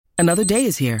Another day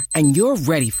is here, and you're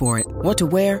ready for it. What to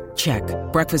wear? Check.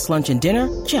 Breakfast, lunch, and dinner?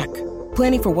 Check.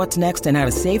 Planning for what's next and how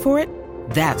to save for it?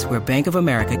 That's where Bank of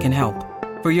America can help.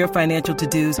 For your financial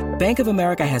to-dos, Bank of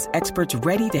America has experts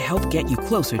ready to help get you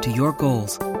closer to your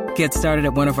goals. Get started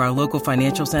at one of our local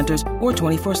financial centers or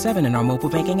 24/7 in our mobile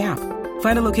banking app.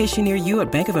 Find a location near you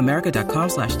at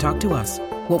bankofamerica.com/talktous.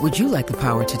 What would you like the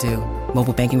power to do?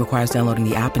 Mobile banking requires downloading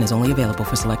the app and is only available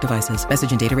for select devices.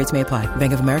 Message and data rates may apply.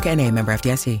 Bank of America N.A., member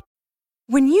FDIC.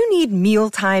 When you need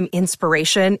mealtime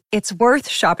inspiration, it's worth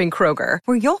shopping Kroger,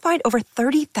 where you'll find over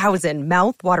 30,000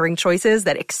 mouth-watering choices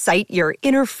that excite your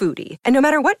inner foodie. And no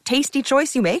matter what tasty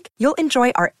choice you make, you'll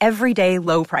enjoy our everyday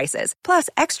low prices, plus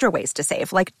extra ways to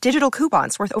save, like digital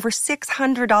coupons worth over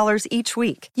 $600 each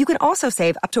week. You can also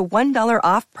save up to $1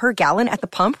 off per gallon at the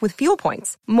pump with fuel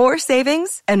points. More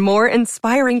savings and more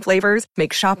inspiring flavors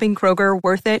make shopping Kroger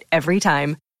worth it every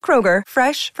time. Kroger,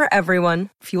 fresh for everyone.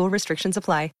 Fuel restrictions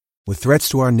apply. With threats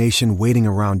to our nation waiting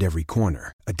around every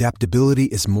corner, adaptability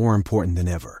is more important than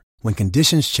ever. When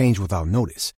conditions change without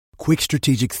notice, quick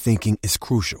strategic thinking is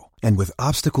crucial. And with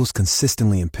obstacles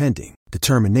consistently impending,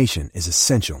 determination is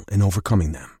essential in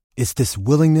overcoming them. It's this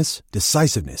willingness,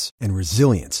 decisiveness, and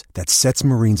resilience that sets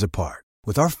Marines apart.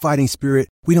 With our fighting spirit,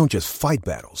 we don't just fight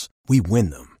battles, we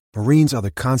win them. Marines are the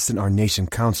constant our nation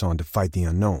counts on to fight the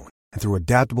unknown. And through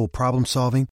adaptable problem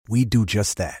solving, we do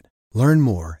just that. Learn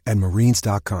more at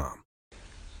marines.com.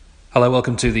 Hello,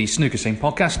 welcome to the Snooker Scene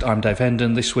podcast. I'm Dave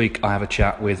Hendon. This week I have a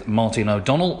chat with Martin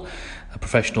O'Donnell, a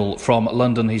professional from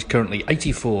London. He's currently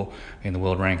 84 in the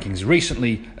world rankings,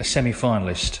 recently a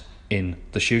semi-finalist in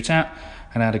the shootout,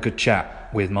 and I had a good chat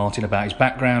with Martin about his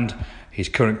background, his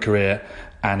current career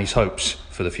and his hopes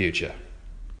for the future.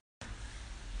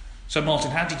 So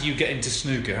Martin, how did you get into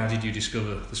snooker? How did you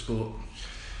discover the sport?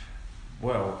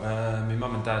 Well, my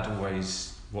mum and dad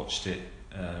always watched it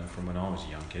from when I was a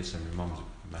young kid, so my mum's a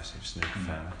massive snooker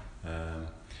fan.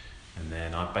 And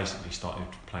then I basically started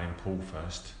playing pool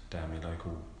first down my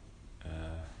local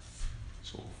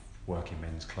sort of working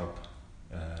men's club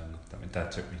that my dad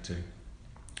took me to.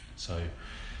 So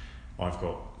I've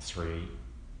got 3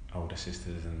 older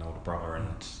sisters and an older brother,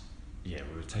 and yeah,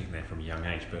 we were taken there from a young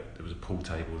age, but there was a pool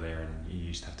table there and you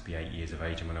used to have to be 8 years of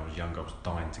age, and when I was younger I was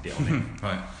dying to get on it.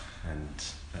 Right. And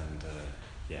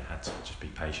had to just be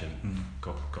patient.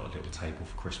 Got a little table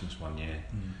for Christmas one year.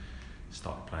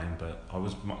 Started playing, but I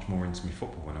was much more into my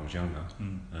football when I was younger.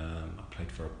 I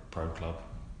played for a pro club,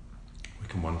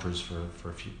 Wycombe Wanderers, for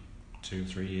a few 2 or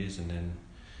 3 years, and then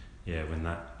when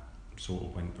that sort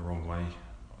of went the wrong way,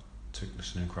 I took the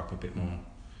snooker up a bit more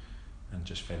and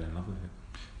just fell in love with it.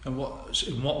 And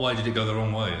in what way did it go the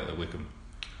wrong way at Wycombe?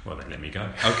 Well, they let me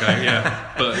go. Okay,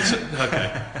 yeah, but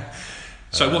okay.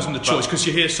 So it wasn't a choice, because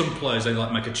you hear some players, they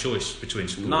make a choice between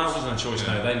sports. No, it wasn't a choice,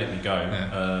 no, they let me go.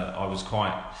 Yeah. I was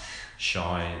quite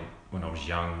shy when I was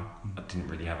young. I didn't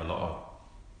really have a lot of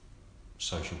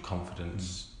social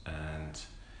confidence, and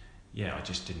I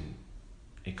just didn't,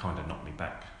 it kind of knocked me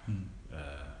back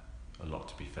a lot,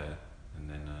 to be fair. And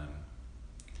then,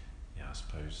 I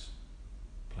suppose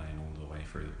playing all the way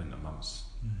through the winter months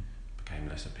became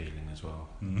less appealing as well.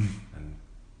 And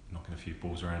knocking a few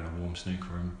balls around the warm snooker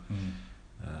room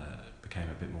became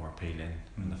a bit more appealing,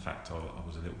 and the fact I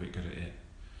was a little bit good at it,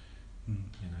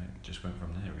 it just went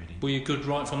from there, really. Were you good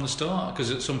right from the start?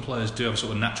 Because some players do have a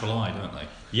sort of natural eye, don't they?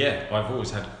 Yeah, I've always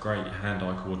had great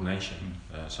hand-eye coordination,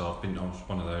 so I was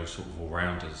one of those sort of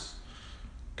all-rounders,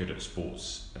 good at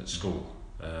sports at school,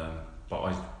 but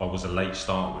I was a late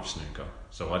starter with snooker,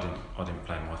 so I didn't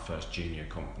play my first junior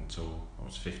comp until I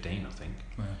was 15, I think.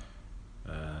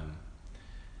 Yeah.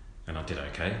 And I did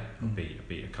okay. I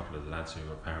beat a couple of the lads who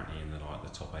were apparently in the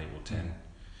top 8 or 10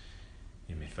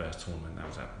 in my first tournament. That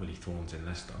was at Willie Thorne's in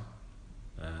Leicester,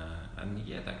 and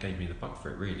that gave me the bug for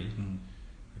it, really.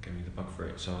 It gave me the bug for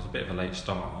it. So I was a bit of a late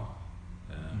starter,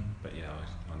 but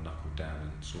I knuckled down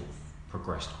and sort of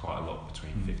progressed quite a lot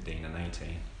between 15 and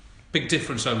 18. Big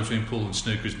difference though between pool and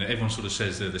snooker, isn't it? Everyone sort of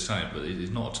says they're the same, but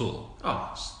it's not at all. Oh,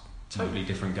 it's totally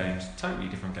different games. Totally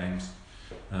different games.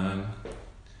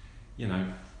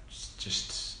 It's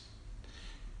just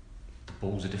the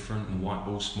balls are different. The white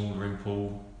ball's smaller in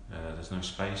pool. There's no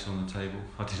space on the table.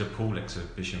 I did a pool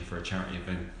exhibition for a charity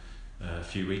event a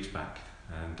few weeks back,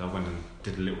 and I went and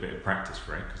did a little bit of practice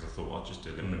for it because I thought I'd just do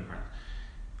a little bit of practice.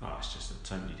 It's just a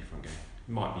totally different game.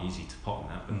 It might be easy to pot on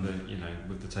that, but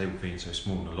with the table being so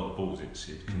small and a lot of balls, it's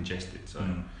congested. So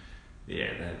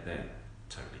they're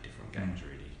totally different games,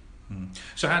 really.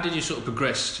 So how did you sort of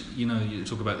progress? You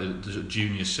talk about the sort of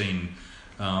junior scene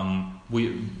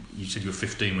You said you were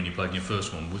 15 when you played in your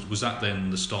first one. Was that then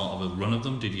the start of a run of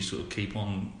them? Did you sort of keep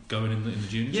on going in the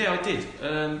juniors? Yeah, I did.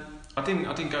 I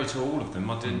didn't go to all of them.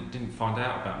 I didn't find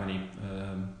out about many.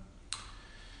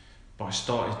 But I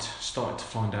started to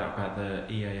find out about the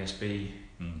EASB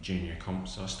junior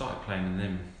comps. So I started playing in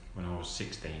them when I was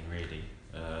 16. Really,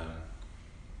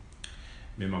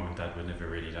 my mum and dad were never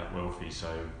really that wealthy,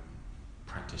 so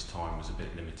practice time was a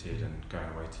bit limited, and going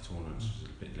away to tournaments was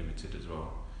a bit limited as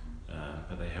well.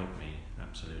 But they helped me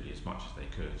absolutely as much as they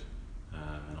could,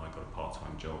 and I got a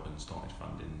part-time job and started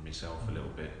funding myself a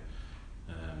little bit.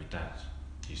 My dad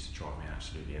used to drive me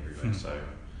absolutely everywhere, so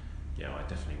yeah, I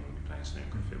definitely wouldn't be playing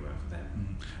snooker if it weren't for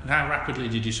them. And how rapidly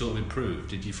did you sort of improve?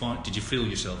 Did you feel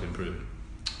yourself improving?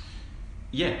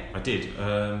 Yeah, I did.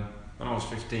 When I was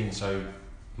 15, so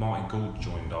Martin Gould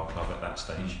joined our club at that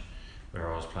stage,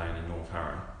 where I was playing in North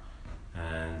Harrow,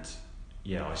 and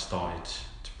yeah, I started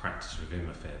to practice with him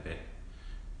a fair bit,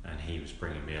 and he was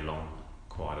bringing me along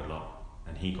quite a lot,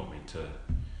 and he got me to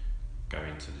go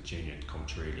into the junior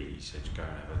comps. Really, he said, go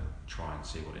and have a try and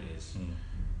see what it is.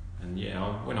 And yeah,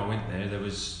 when I went there, there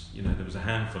was a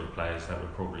handful of players that were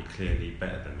probably clearly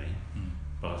better than me,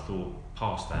 but I thought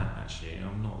past that, actually,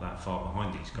 I'm not that far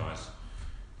behind these guys.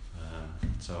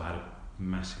 So I had a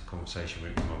massive conversation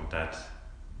with my mum and dad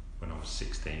when I was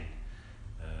 16.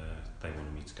 They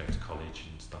wanted me to go to college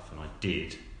and stuff, and I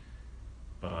did,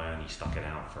 but I only stuck it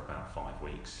out for about 5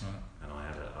 weeks. And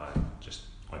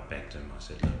I begged them. I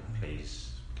said, look,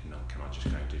 please, can I just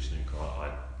go and do snooker?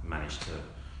 I managed to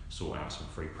sort out some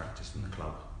free practice in the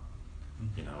club.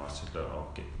 I said, look,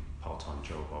 I'll get a part-time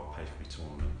job, I'll pay for my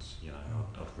tournaments,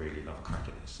 I'd really love a crack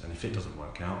at this, and if it doesn't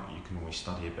work out, you can always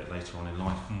study a bit later on in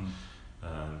life.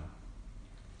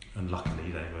 And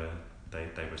luckily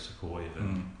they were supportive,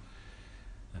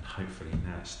 and hopefully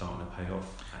now it's starting to pay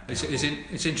off.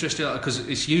 It's interesting because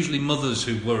it's usually mothers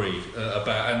who worry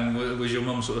about. And was your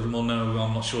mum sort of, well, no,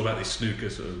 I'm not sure about this snooker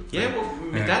sort of thing? Yeah, well,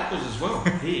 my dad was as well.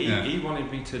 He wanted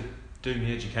me to do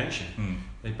my education.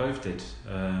 They both did.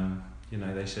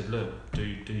 They said, look, do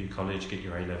your college, get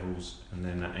your A levels, and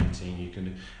then at 18 you can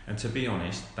do. And to be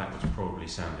honest, that was probably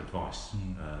sound advice.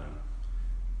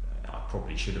 I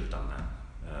probably should have done that.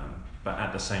 But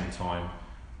at the same time,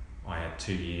 I had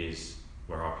 2 years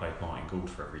where I played Martin Gould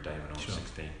for every day when I was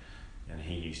 16, and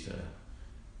he used to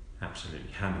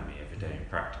absolutely hammer me every day in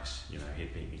practice.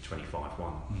 He'd beat me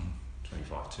 25-1,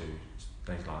 25-2,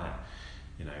 things like that.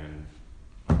 And I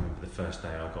remember the first day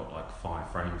I got like 5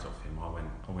 frames off him. I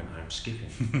went home skipping.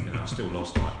 I still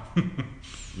lost like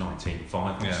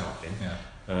 19-5 or something.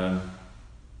 Yeah.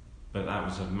 But that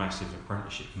was a massive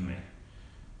apprenticeship for me,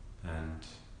 and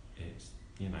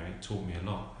it taught me a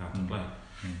lot how to play.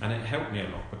 And it helped me a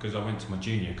lot because I went to my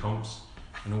junior comps,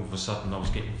 and all of a sudden I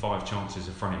was getting 5 chances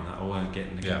of frame that I weren't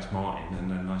getting against Martin, and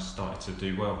then I started to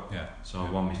do well. So I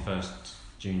won my first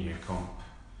junior comp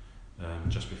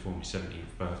just before my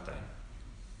 17th birthday,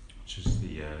 which was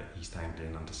the East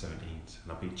Anglian under-17s,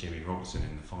 and I beat Jimmy Robertson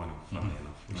in the final, funnily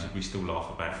enough. We still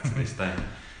laugh about it to this day,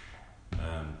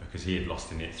 because he had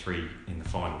lost in it 3 in the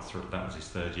final. That was his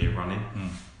 3rd year running,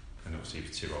 and obviously he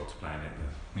was too old to play in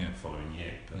it the following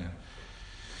year. But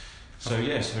so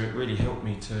it really helped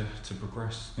me to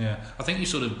progress. Yeah, I think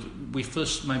we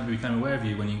first maybe became aware of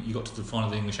you when you got to the final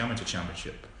of the English Amateur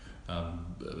Championship,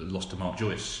 lost to Mark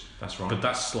Joyce. That's right. But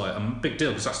that's like a big deal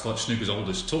because that's like snooker's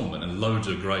oldest tournament, and loads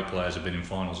of great players have been in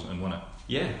finals and won it.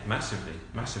 Yeah, massively.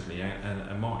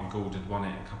 And Martin Gould had won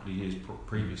it a couple of years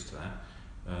previous to that.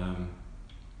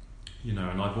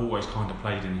 And I've always kind of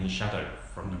played in his shadow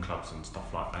from the clubs and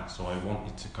stuff like that, so I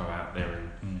wanted to go out there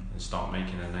and start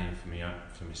making a name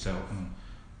for myself.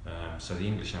 So the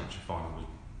English Amateur final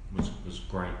was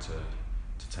great to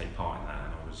take part in that,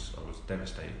 and I was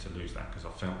devastated to lose that because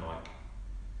I felt like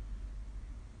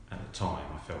at the time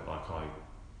I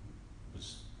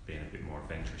was being a bit more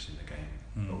adventurous in the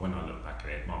game. But when I look back at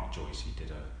it, Mark Joyce, he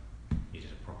did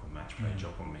a proper match play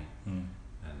job on me.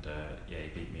 And he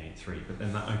beat me 8-3, but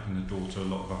then that opened the door to a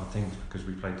lot of other things because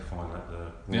we played the final at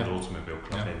the Royal Automobile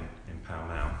Club in Pall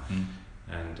Mall,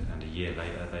 and a year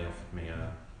later they offered me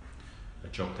a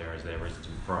job there as their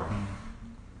resident pro,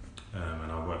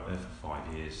 and I worked there for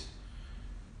 5 years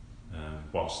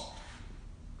whilst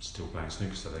still playing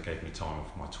snooker, so they gave me time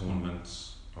off my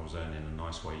tournaments. I was earning a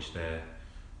nice wage there,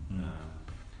 and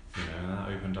that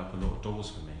opened up a lot of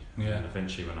doors for me. And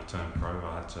eventually when I turned pro,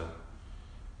 I had to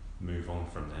move on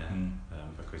from there,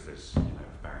 because there's,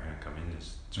 with Barry Hancom in,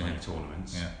 there's 20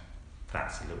 tournaments.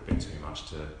 That's a little bit too much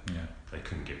they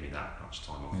couldn't give me that much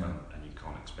time off, and you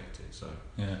can't expect it. So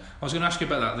I was going to ask you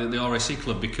about that, the RAC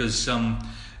club, because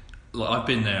like I've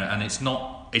been there, and it's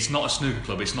not a snooker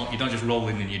club. It's not, you don't just roll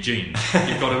in your jeans.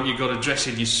 You've got to dress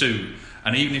in your suit,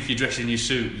 and even if you dress in your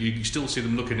suit, you still see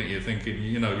them looking at you, thinking,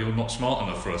 you're not smart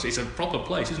enough for us. It's a proper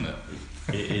place, isn't it?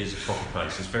 It is a proper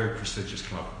place. It's a very prestigious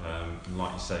club. And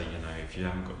like you say, if you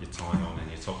haven't got your tie on and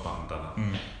your top button done up,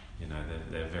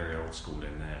 they're very old school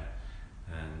in there.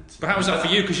 But how was that for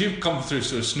you? Because you've come through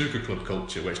sort of snooker club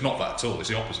culture, where it's not that at all. It's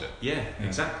the opposite. Yeah.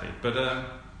 Exactly.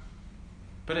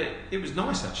 But it was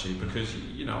nice actually, because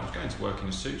I was going to work in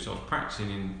a suit, so I was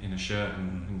practicing in a shirt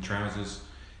and trousers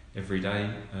every day.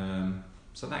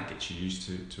 So that gets you used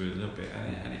to it a little bit,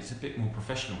 and it's a bit more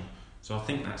professional. So I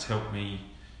think that's helped me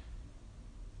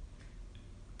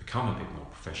become a bit more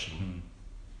professional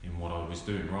in what I was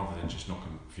doing, rather than just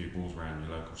knocking a few balls around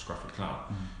your local scruffy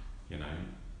club.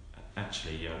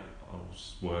 Actually, I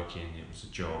was working. It was a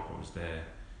job. I was there,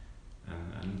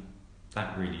 and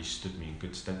that really stood me in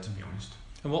good stead, to be honest.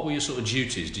 And what were your sort of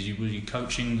duties? Were you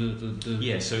coaching the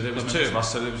Yeah, so there was two of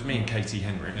us. So there was me and Katie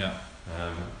Henry. Yeah.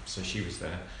 So she was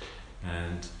there,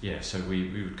 and so we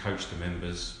would coach the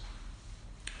members.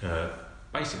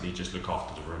 Basically, just look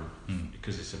after the room,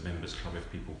 because it's a members club.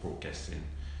 If people brought guests in,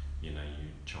 you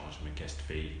charge them a guest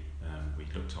fee. We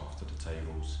looked after the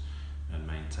tables and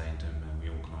maintained them, and we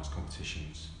organised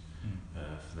competitions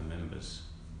for the members.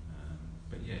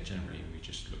 But generally we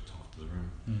just looked after the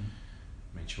room,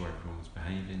 made sure everyone was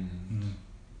behaving.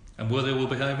 And were they all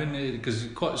behaving? Because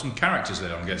quite some characters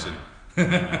there, I'm guessing.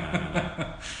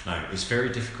 No, it's very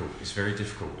difficult. It's very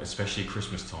difficult, especially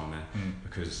Christmas time there,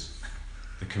 because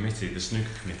the snooker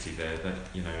committee there, that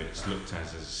it's looked at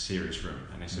as a serious room,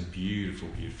 and it's a beautiful,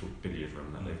 beautiful billiard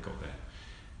room that they've got there,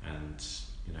 and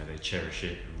they cherish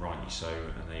it, and rightly so,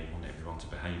 and they want everyone to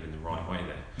behave in the right way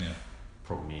there. Yeah.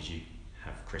 Problem is, you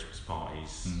have Christmas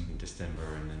parties in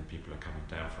December, and then people are coming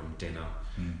down from dinner,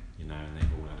 and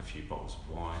they've all had a few bottles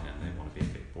of wine, and they want to be a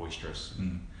bit boisterous.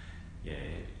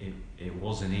 It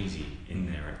wasn't easy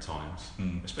in there at times,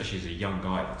 especially as a young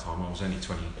guy at the time. I was only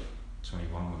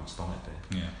 21 when I started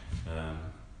there. Yeah.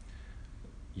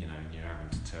 And you're having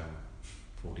to tell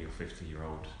 40 or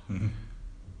 50-year-old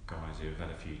guys who have had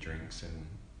a few drinks and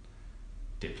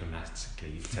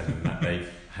diplomatically tell them that they've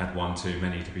had one too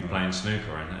many to be playing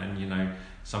snooker, and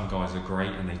some guys are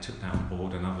great and they took that on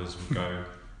board, and others would go,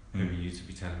 who are you to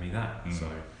be telling me that? So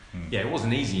it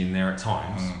wasn't easy in there at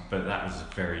times, but that was a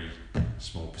very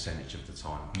small percentage of the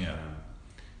time.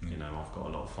 I've got a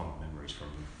lot of fond memories from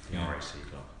the RAC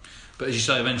club. But as you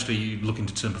say, eventually you're looking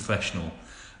to turn professional.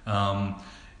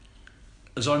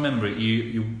 As I remember it,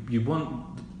 you won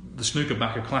the Snooker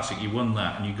Backer Classic. You won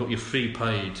that, and you got your fee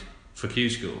paid for Q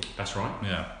School. That's right.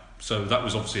 Yeah. So that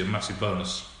was obviously a massive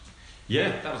bonus.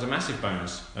 Yeah, that was a massive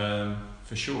bonus,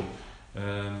 for sure.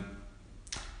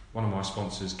 One of my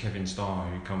sponsors, Kevin Starr,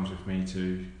 who comes with me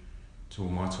to all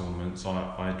my tournaments,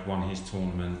 I'd won his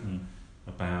tournament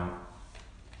about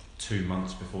 2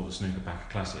 months before the Snooker Backer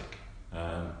Classic.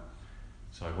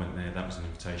 So I went there. That was an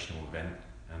invitational event,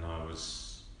 and I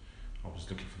was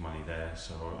looking for money there,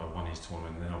 so I won his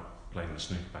tournament, and then I played in the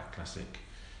Snooker Backer Classic,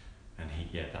 and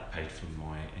that paid for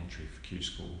my entry for Q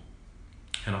School,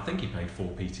 and I think he paid 4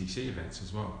 PTC events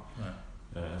as well,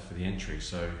 for the entry.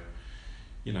 So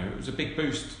it was a big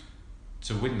boost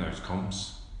to win those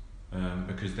comps,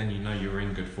 because then you're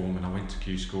in good form. And I went to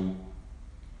Q School,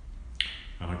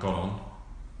 and I got on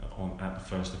at the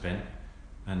first event,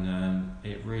 and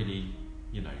it really,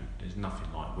 there's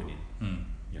nothing like winning.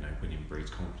 Winning breeds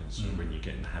confidence. So when you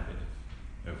get in the habit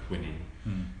of winning,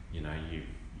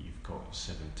 you've got a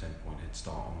 7-10 point head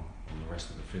start on the rest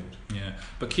of the field. Yeah,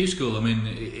 but Q School, I mean,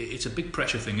 it's a big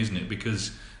pressure thing, isn't it?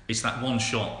 Because it's that one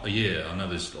shot a year. I know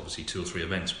there's obviously 2 or 3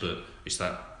 events, but it's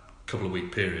that couple of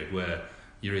week period where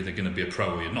you're either going to be a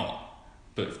pro or you're not.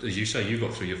 But as you say, you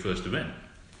got through your first event.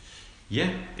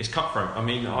 Yeah, it's cutthroat. I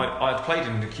mean, I had played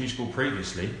in the Q School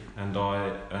previously, and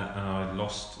I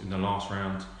lost in the last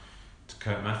round to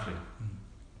Kurt Mafflin,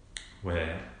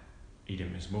 where he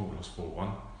didn't miss a ball, lost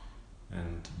 4-1,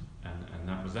 and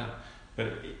that was that. But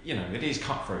it is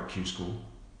cutthroat, Q School,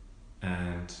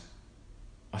 and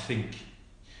I think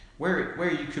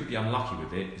where you could be unlucky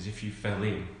with it is if you fell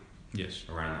in. Yes.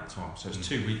 Around that time. So it's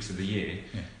 2 weeks of the year.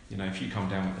 Yeah. If you come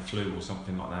down with the flu or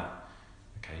something like that,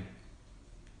 okay,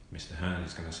 Mr. Hearn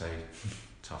is going to say,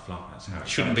 tough luck, that's how it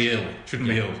Shouldn't be ill. Shouldn't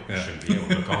be ill. Yeah. Shouldn't be ill.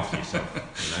 Look after yourself.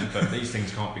 But these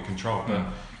things can't be controlled. But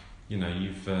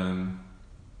you've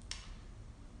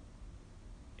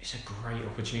it's a great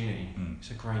opportunity.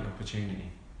 It's a great opportunity.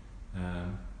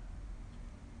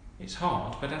 It's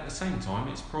hard, but at the same time,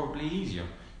 it's probably easier.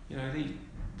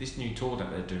 This new tour that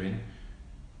they're doing,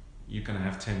 you're going to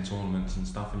have 10 tournaments and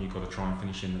stuff, and you've got to try and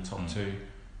finish in the top 2.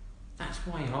 that's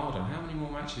way harder. How many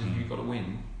more matches have you got to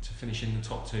win to finish in the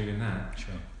top 2 in that?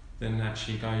 Sure. Than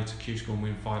actually go to Q School and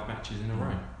win 5 matches in a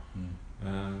row.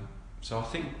 So I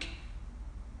think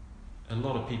a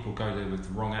lot of people go there with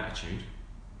the wrong attitude,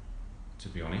 to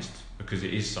be honest, because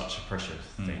it is such a pressure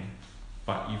thing.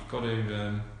 But you've got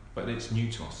to, but it's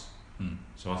new to us.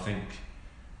 So I think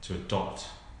to adopt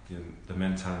the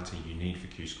mentality you need for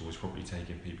Q School is probably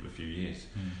taking people a few years.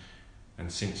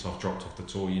 And since I've dropped off the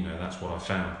tour, that's what I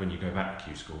found. When you go back to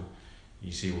Q School,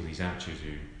 you see all these amateurs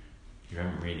who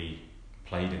haven't really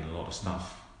played in a lot of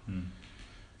stuff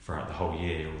throughout the whole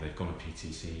year, or they've gone to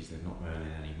PTCs, they're not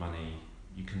earning any money.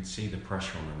 You can see the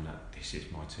pressure on them that this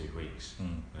is my 2 weeks.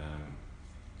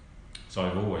 So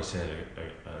I've always said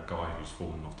a guy who's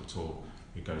fallen off the tour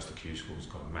who goes to Q School has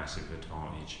got a massive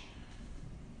advantage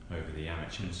over the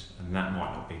amateurs, and that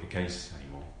might not be the case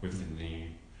anymore with the new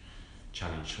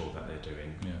challenge tour that they're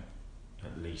doing.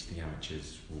 At least the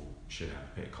amateurs should have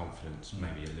a bit of confidence,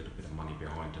 maybe a little bit of money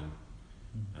behind them,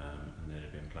 and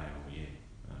they've been playing all year.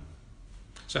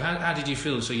 So how did you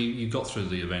feel? So you got through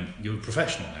the event. You're a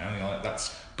professional now.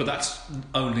 But that's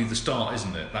only the start,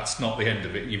 isn't it? That's not the end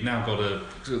of it. You've now got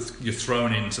you're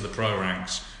thrown into the pro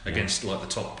ranks against like the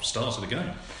top stars of the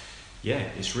game. Yeah,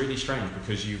 it's really strange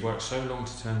because you work so long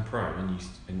to turn pro, and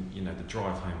the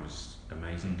drive home was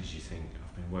amazing because you think,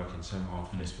 I've been working so hard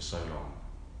for this for so long,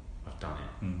 I've done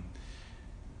it.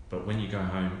 But when you go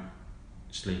home,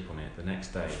 sleep on it, the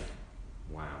next day,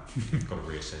 wow, you've got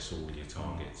to reassess all your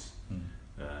targets,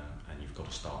 and you've got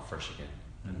to start fresh again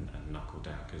and knuckle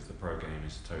down, because the pro game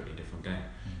is a totally different game.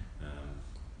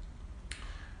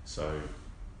 So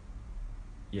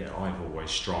yeah, I've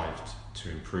always strived to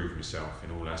improve myself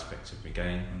in all aspects of my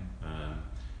game.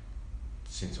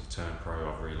 Since I've turned pro,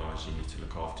 I've realised you need to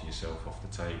look after yourself off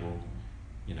the table.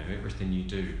 Everything you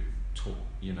do,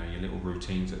 your little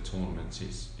routines at tournaments,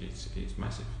 it's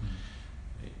massive.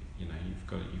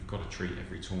 You've got to treat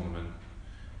every tournament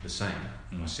the same.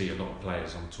 I see a lot of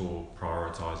players on tour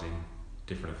prioritising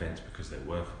different events because they're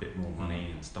worth a bit more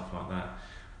money and stuff like that.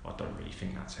 I don't really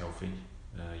think that's healthy.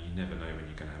 You never know when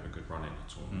you're going to have a good run in a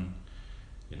tournament.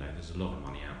 There's a lot of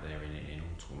money out there in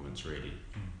all tournaments, really.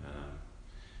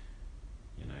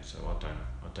 So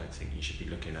I don't think you should be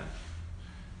looking at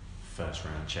first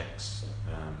round checks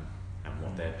and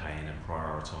what they're paying and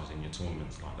prioritising your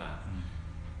tournaments like that.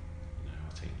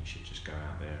 I think you should just go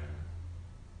out there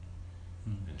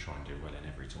and try and do well in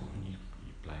every tournament you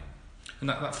play. And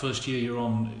that first year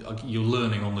you're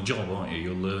learning on the job, aren't you?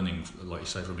 You're learning, like you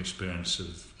say, from experience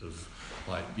of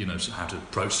like, how to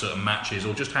approach certain matches,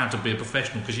 or just how to be a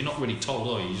professional, because you're not really told,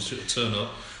 are you? You just sort of turn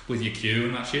up with your cue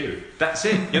and that's you. That's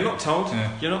it. You're not told.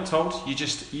 You're not told.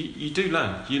 You do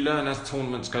learn. You learn as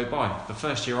tournaments go by. The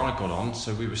first year I got on,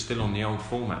 so we were still on the old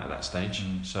format at that stage.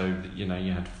 So you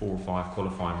had 4 or 5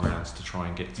 qualifying rounds to try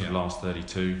and get to the last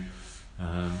 32.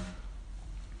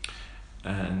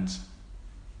 And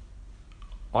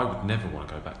I would never want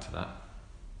to go back to that.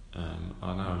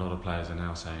 I know a lot of players are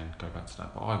now saying go back to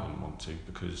that, but I wouldn't want to,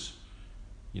 because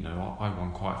I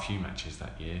won quite a few matches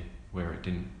that year where it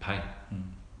didn't pay.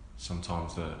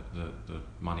 Sometimes the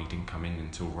money didn't come in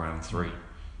until round 3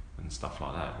 and stuff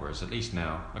like that, whereas at least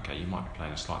now, okay, you might be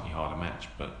playing a slightly harder match,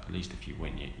 but at least if you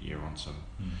win, you're on some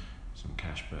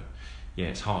cash. But yeah,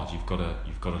 it's hard. You've got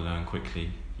to learn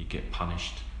quickly. You get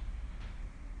punished,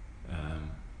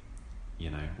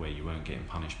 where you weren't getting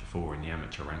punished before in the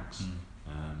amateur ranks.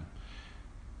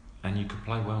 And you could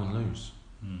play well and lose,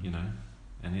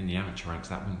 and in the amateur ranks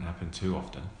that wouldn't happen too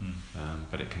often,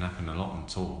 but it can happen a lot on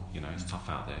tour. It's tough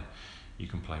out there. You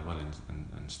can play well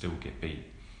and still get beat,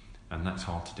 and that's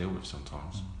hard to deal with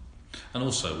sometimes. And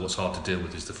also what's hard to deal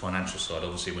with is the financial side.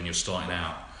 Obviously when you're starting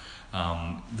out,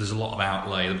 there's a lot of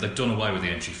outlay. They've done away with the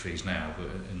entry fees now, but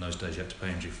in those days you had to pay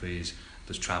entry fees.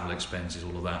 There's travel expenses,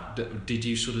 all of that. Did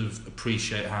you sort of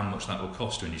appreciate how much that would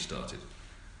cost when you started?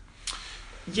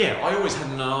 Yeah, I always had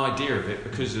an idea of it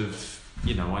because of,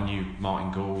 I knew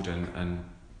Martin Gould, and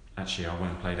actually I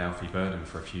went and played Alfie Burden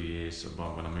for a few years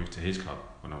when I moved to his club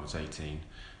when I was 18.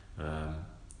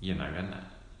 And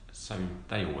so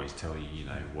they always tell you,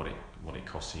 what it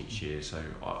costs each year. So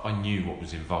I knew what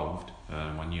was involved.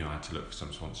 I knew I had to look for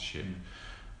some sponsorship.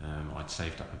 I'd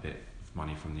saved up a bit of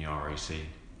money from the RAC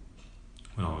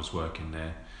when I was working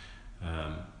there.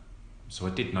 So I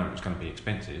did know it was going to be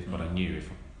expensive, but I knew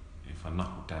if I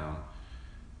knuckled down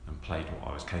and played what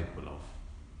I was capable of,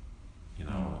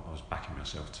 I was backing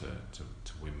myself to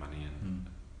win money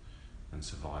and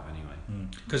survive anyway.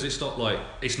 Because it's not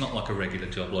like a regular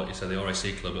job, like you say, the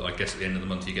RAC club. I guess at the end of the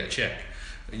month you get a cheque.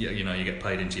 You get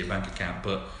paid into your bank account.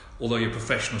 But although you're a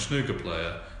professional snooker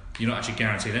player, you're not actually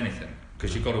guaranteed anything,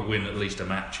 Because you've got to win at least a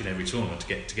match in every tournament to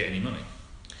get any money.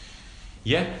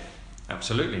 Yeah,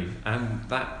 absolutely, and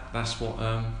that's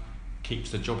what keeps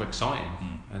the job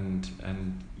exciting,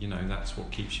 and you know, that's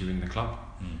what keeps you in the club.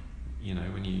 You know,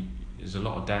 there's a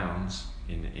lot of downs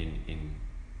in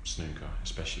snooker,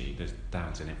 especially. There's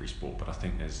downs in every sport, but I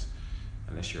think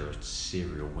unless you're a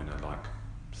serial winner like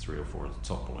 3 or 4 of the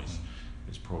top boys,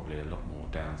 there's probably a lot more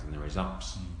downs than there is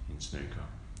ups in snooker.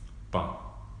 But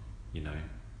you know,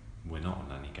 we're not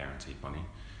on any guaranteed money,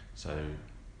 so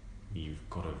you've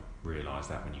got to realise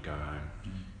that when you go home.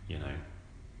 You know,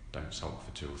 don't sulk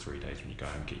for 2 or 3 days when you go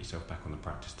home. Get yourself back on the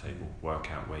practice table, work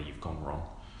out where you've gone wrong,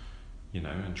 you know,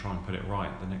 and try and put it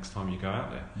right the next time you go out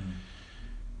there.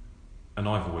 And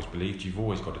I've always believed you've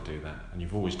always got to do that, and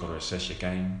you've always got to assess your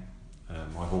game.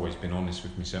 I've always been honest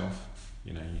with myself.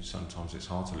 You know, sometimes it's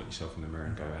hard to look yourself in the mirror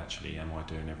and go, actually, am I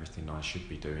doing everything I should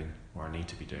be doing or I need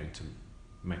to be doing to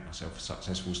make myself a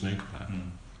successful snooker player?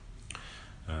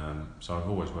 So I've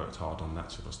always worked hard on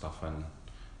that sort of stuff, and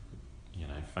you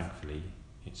know, thankfully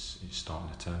it's starting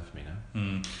to turn for me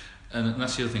now. And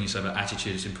that's the other thing you say about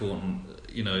attitude. It's important.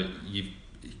 You know, you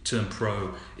turn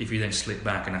pro. If you then slip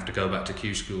back and have to go back to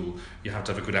Q school, you have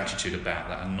to have a good attitude about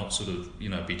that and not sort of, you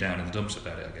know, be down in the dumps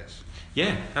about it, I guess.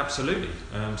 Yeah, absolutely.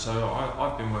 So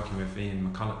I've been working with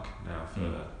Ian McCulloch now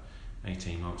for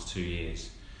 18 months, 2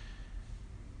 years.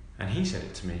 And he said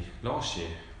it to me last year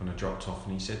when I dropped off,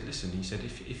 and he said, listen, he said,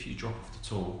 if you drop off the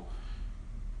tour,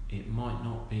 it might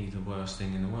not be the worst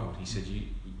thing in the world. He said,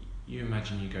 you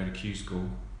imagine you go to Q school,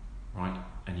 right,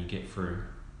 and you get through,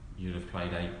 you'd have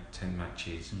played 8-10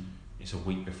 matches, it's a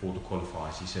week before the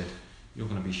qualifiers. He said, you're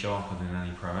going to be sharper than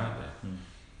any pro out there.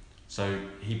 So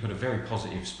he put a very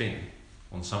positive spin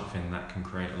on something that can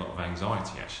create a lot of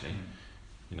anxiety, actually.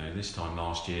 You know, this time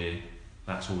last year,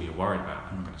 that's all you're worried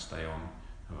about. Am I going to stay on?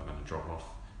 Am I going to drop off?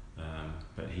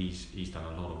 But he's done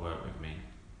a lot of work with me,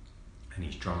 and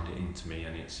he's drummed it into me,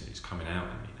 and it's coming out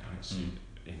in me now. It's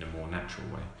in a more natural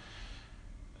way.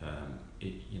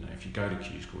 You know, if you go to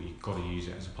Q school, you've got to use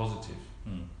it as a positive.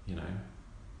 You know,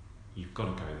 you've got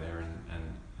to go there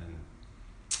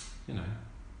and you know,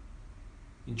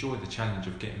 enjoy the challenge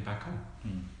of getting back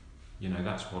on. You know,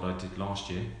 that's what I did last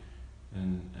year,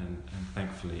 and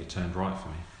thankfully it turned right for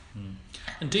me.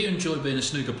 And do you enjoy being a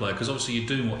snooker player? Because obviously you're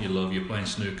doing what you love, you're playing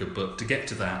snooker, but to get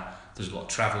to that, there's a lot of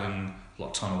travelling, a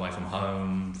lot of time away from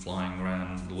home, flying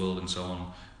around the world and so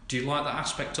on. Do you like that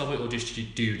aspect of it, or do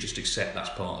you just accept that's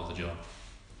part of the job?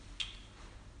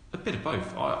 A bit of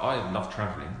both. I love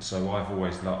travelling, so I've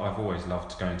always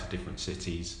loved going to different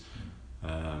cities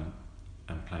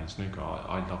and playing snooker.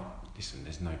 I love. Listen,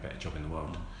 there's no better job in the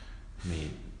world.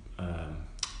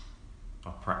 I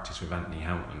practiced with Anthony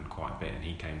Hamilton quite a bit, and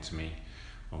he came to me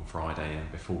on Friday,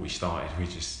 and before we started, we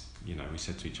just, you know, we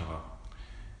said to each other,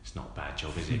 it's not a bad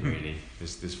job, is it really?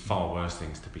 There's far worse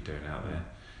things to be doing out there,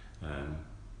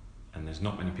 and there's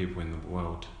not many people in the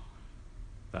world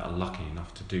that are lucky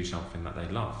enough to do something that they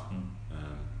love.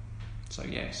 So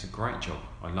yeah, it's a great job.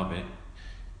 I love it.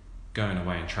 Going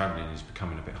away and travelling is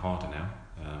becoming a bit harder now.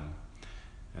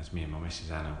 As me and my missus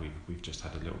Anna, we've just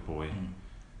had a little boy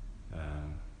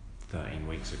 13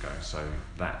 weeks ago, so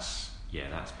that's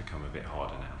become a bit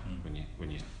harder now.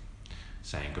 When you're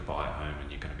saying goodbye at home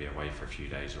and you're going to be away for a few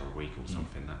days or a week or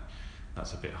something,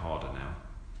 that's a bit harder now.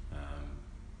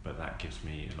 But that gives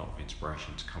me a lot of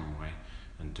inspiration to come away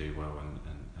and do well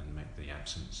and make the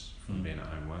absence from being at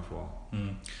home worthwhile.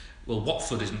 Well,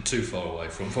 Watford isn't too far away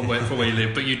from where you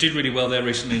live, but you did really well there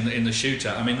recently in the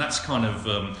shootout. I mean, that's kind of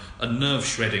a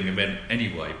nerve-shredding event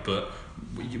anyway, but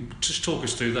you just talk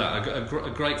us through that. A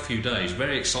great few days,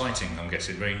 very exciting, I'm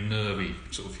guessing, very nervy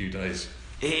sort of few days.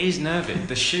 It is nervy.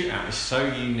 The shootout is so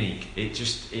unique.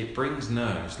 It brings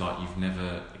nerves like you've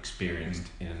never experienced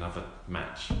in another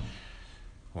match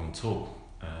on tour.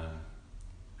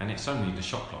 And it's only the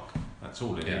shot clock. That's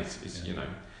all it is. It's, you know,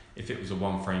 if it was a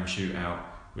one-frame shootout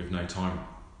with no time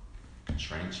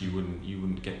constraints, you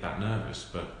wouldn't get that nervous.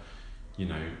 But you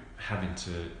know, having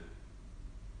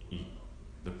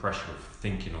the pressure of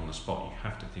thinking on the spot, you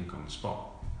have to think on the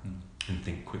spot and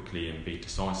think quickly and be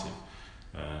decisive.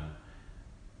 That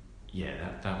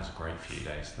was a great few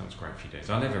days.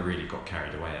 I never really got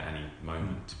carried away at any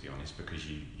moment, to be honest, because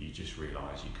you just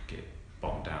realise you could get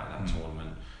bombed out of that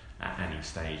tournament at any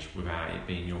stage without it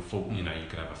being your fault. You know, you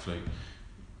could have a fluke.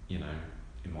 You know,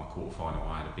 in my quarter-final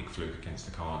I had a big fluke against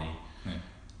the Carney,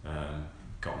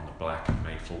 got on the black and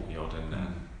made 40 odd,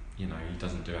 and you know, he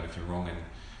doesn't do anything wrong, and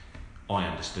I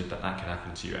understood that could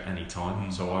happen to you at any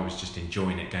time. So I was just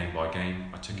enjoying it game by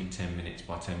game. I took it 10 minutes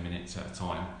by 10 minutes at a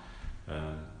time.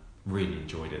 Really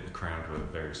enjoyed it. The crowd were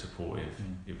very supportive.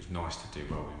 It was nice to do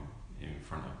well in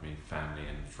front of me, family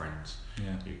and friends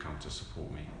who come to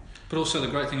support me. But also the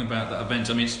great thing about that event,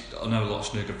 I mean, I know a lot of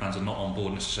snooker fans are not on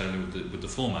board necessarily with the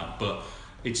format, but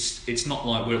it's not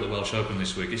like we're at the Welsh Open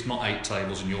this week. It's not 8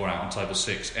 tables and you're out on table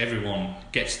 6. Everyone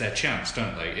gets their chance,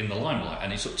 don't they, in the limelight,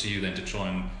 and it's up to you then to try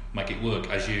and make it work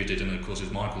as you did, and of course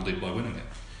as Michael did by winning it.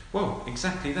 Well,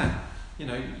 exactly that. You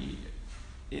know,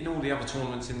 in all the other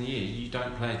tournaments in the year, you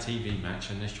don't play a TV match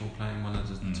unless you're playing one of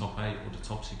the top 8 or the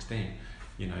top 16.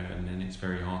 You know, and then it's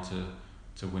very hard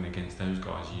to win against those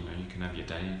guys. You know, you can have your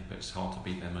day, but it's hard to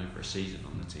beat them over a season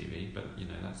on the TV. But you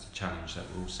know, that's the challenge that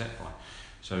we're all set by.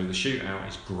 So the shootout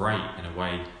is great in a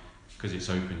way because it's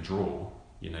open draw.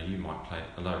 You know, you might play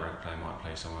a lower ranked player might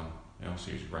play someone else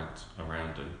who's ranked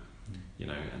around them. You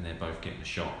know, and they're both getting a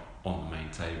shot on the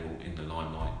main table in the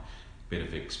limelight. Bit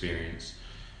of experience.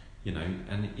 You know,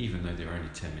 and even though they're only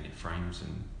 10-minute frames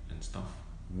and stuff,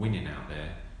 winning out there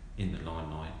in the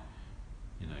limelight,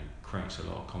 you know, creates a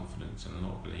lot of confidence and a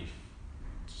lot of belief.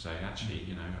 So actually,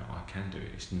 you know, I can do it.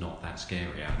 It's not that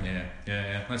scary out there.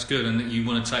 Yeah, that's good. And you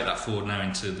want to take that forward now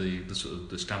into the sort of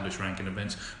the established ranking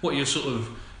events. What are your sort of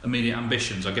immediate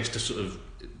ambitions? I guess to sort of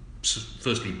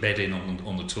firstly bed in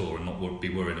on the tour and not be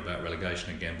worrying about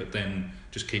relegation again, but then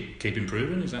just keep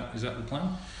improving. Is that the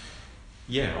plan?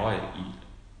 Yeah,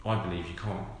 I believe you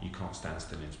can't stand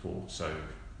still in sport. So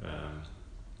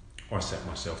I set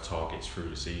myself targets through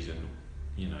the season.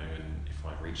 You know, and if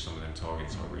I reach some of them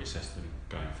targets, I reassess them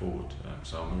going forward.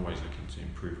 So I'm always looking to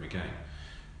improve my game.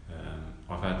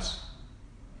 I've had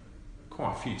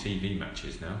quite a few TV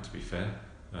matches now, to be fair,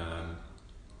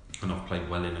 and I've played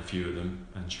well in a few of them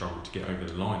and struggled to get over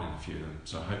the line in a few of them.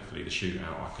 So hopefully the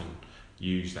shootout, I can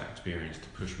use that experience to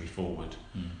push me forward.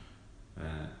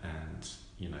 And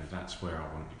you know, that's where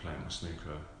I want to be playing my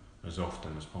snooker as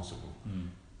often as possible.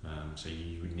 So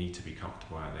you need to be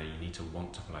comfortable out there. You need to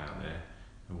want to play out there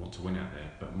and want to win out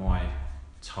there. But my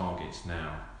targets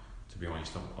now, to be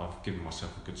honest, I've given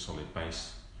myself a good solid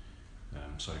base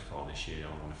so far this year.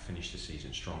 I want to finish the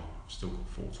season strong. I've still got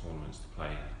 4 tournaments to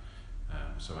play,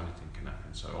 so anything can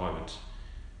happen. So I would,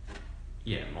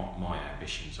 my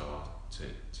ambitions are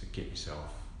to get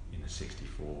myself in the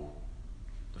 64,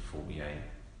 the 48,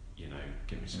 you know,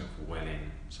 get myself well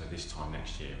in. So this time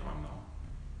next year, I'm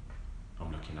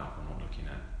looking up. I'm not looking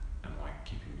at am I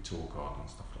keeping my tour card and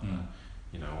stuff like that.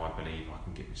 You know, I believe I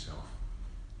can get myself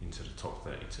into the top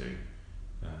 32,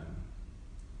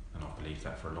 and I've believed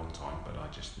that for a long time. But I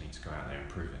just need to go out there and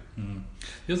prove it.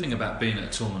 The other thing about being at a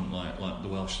tournament like the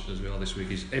Welsh as we are this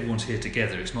week is everyone's here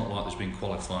together. It's not like there's been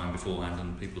qualifying beforehand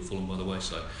and people have fallen by the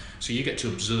wayside. So you get to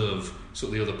observe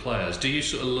sort of the other players. Do you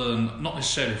sort of learn, not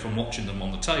necessarily from watching them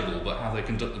on the table, but how they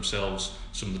conduct themselves,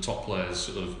 some of the top players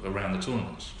sort of around the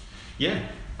tournaments? Yeah,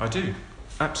 I do,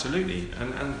 absolutely,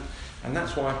 and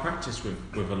that's why I practice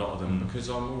with a lot of them, because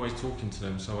I'm always talking to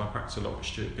them. So I practice a lot with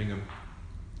Stuart Bingham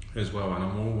as well, and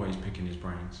I'm always picking his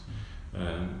brains,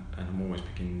 and I'm always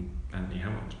picking Anthony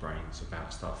Hamilton's brains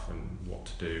about stuff and what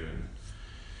to do, and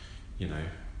you know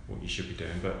what you should be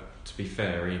doing. But to be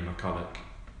fair, Ian McCulloch,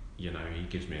 you know, he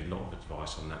gives me a lot of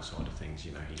advice on that side of things.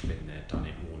 You know, he's been there, done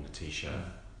it, worn the t-shirt.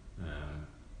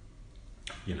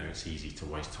 You know, it's easy to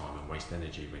waste time and waste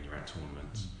energy when you're at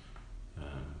tournaments,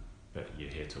 but you're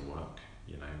here to work.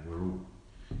 You know, we're all,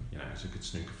 you know, it's a good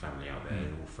snooker family out there.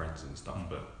 We're all friends and stuff,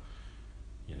 but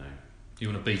you know, you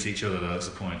want to beat each other though. That's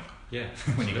the point. Yeah,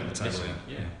 when you got the table.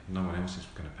 No one else is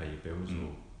going to pay your bills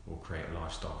or create a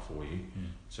lifestyle for you.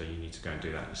 So you need to go and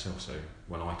do that yourself. So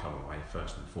when I come away,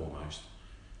 first and foremost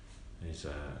is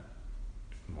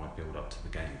my build up to the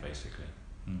game, basically.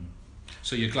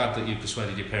 So you're glad that you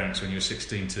persuaded your parents when you were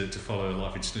 16 to follow a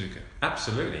life in snooker?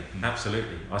 Absolutely.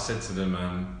 I said to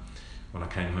them when I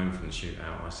came home from the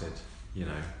shootout, I said, you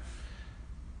know,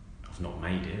 I've not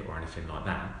made it or anything like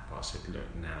that, but I said,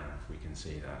 look, now if we can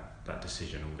see that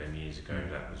decision all them years ago,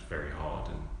 that was very hard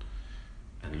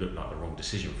and looked like the wrong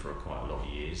decision for quite a lot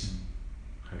of years.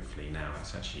 Hopefully now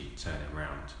it's actually turning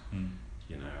around,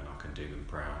 you know, and I can do them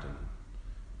proud,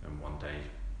 and one day,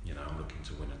 you know, I'm looking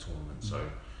to win a tournament. So,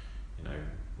 you know,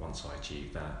 once I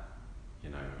achieve that, you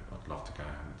know, I'd love to go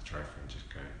home with the trophy and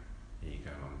just go, here you go,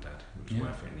 Mum and Dad. It was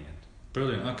worth it in the end.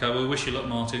 Brilliant. Okay, well, we wish you luck,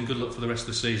 Martin. Good luck for the rest of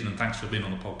the season, and thanks for being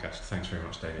on the podcast. Thanks very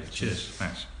much, David. Cheers.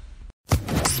 Thanks.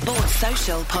 Sports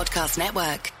Social Podcast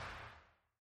Network.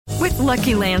 With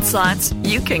Lucky Land Slots,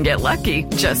 you can get lucky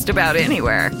just about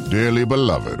anywhere. Dearly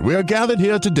beloved, we are gathered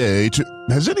here today to...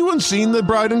 Has anyone seen the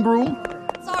bride and groom?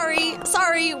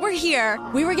 Sorry, we're here.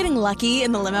 We were getting lucky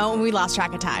in the limo and we lost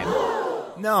track of time.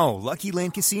 No, Lucky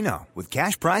Land Casino, with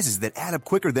cash prizes that add up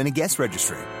quicker than a guest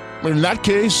registry. In that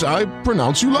case, I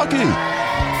pronounce you lucky.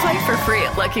 Play for free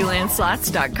at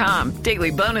LuckyLandSlots.com.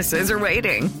 Daily bonuses are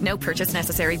waiting. No purchase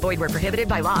necessary. Void where prohibited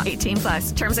by law. 18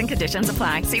 plus. Terms and conditions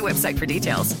apply. See website for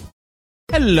details.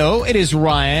 Hello, it is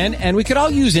Ryan, and we could all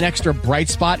use an extra bright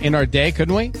spot in our day,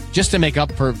 couldn't we? Just to make up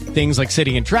for things like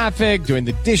sitting in traffic, doing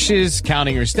the dishes,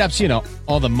 counting your steps, you know,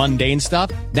 all the mundane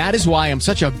stuff. That is why I'm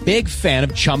such a big fan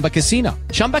of Chumba Casino.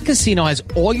 Chumba Casino has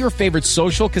all your favorite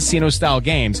social casino-style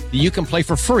games that you can play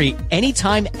for free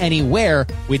anytime, anywhere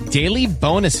with daily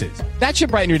bonuses. That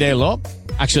should brighten your day a little.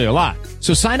 Actually, a lot.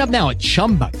 So sign up now at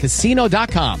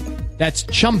ChumbaCasino.com. That's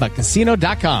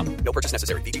ChumbaCasino.com. No purchase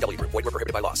necessary. VGW Group. Void where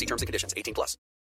prohibited by law. See terms and conditions. 18 plus.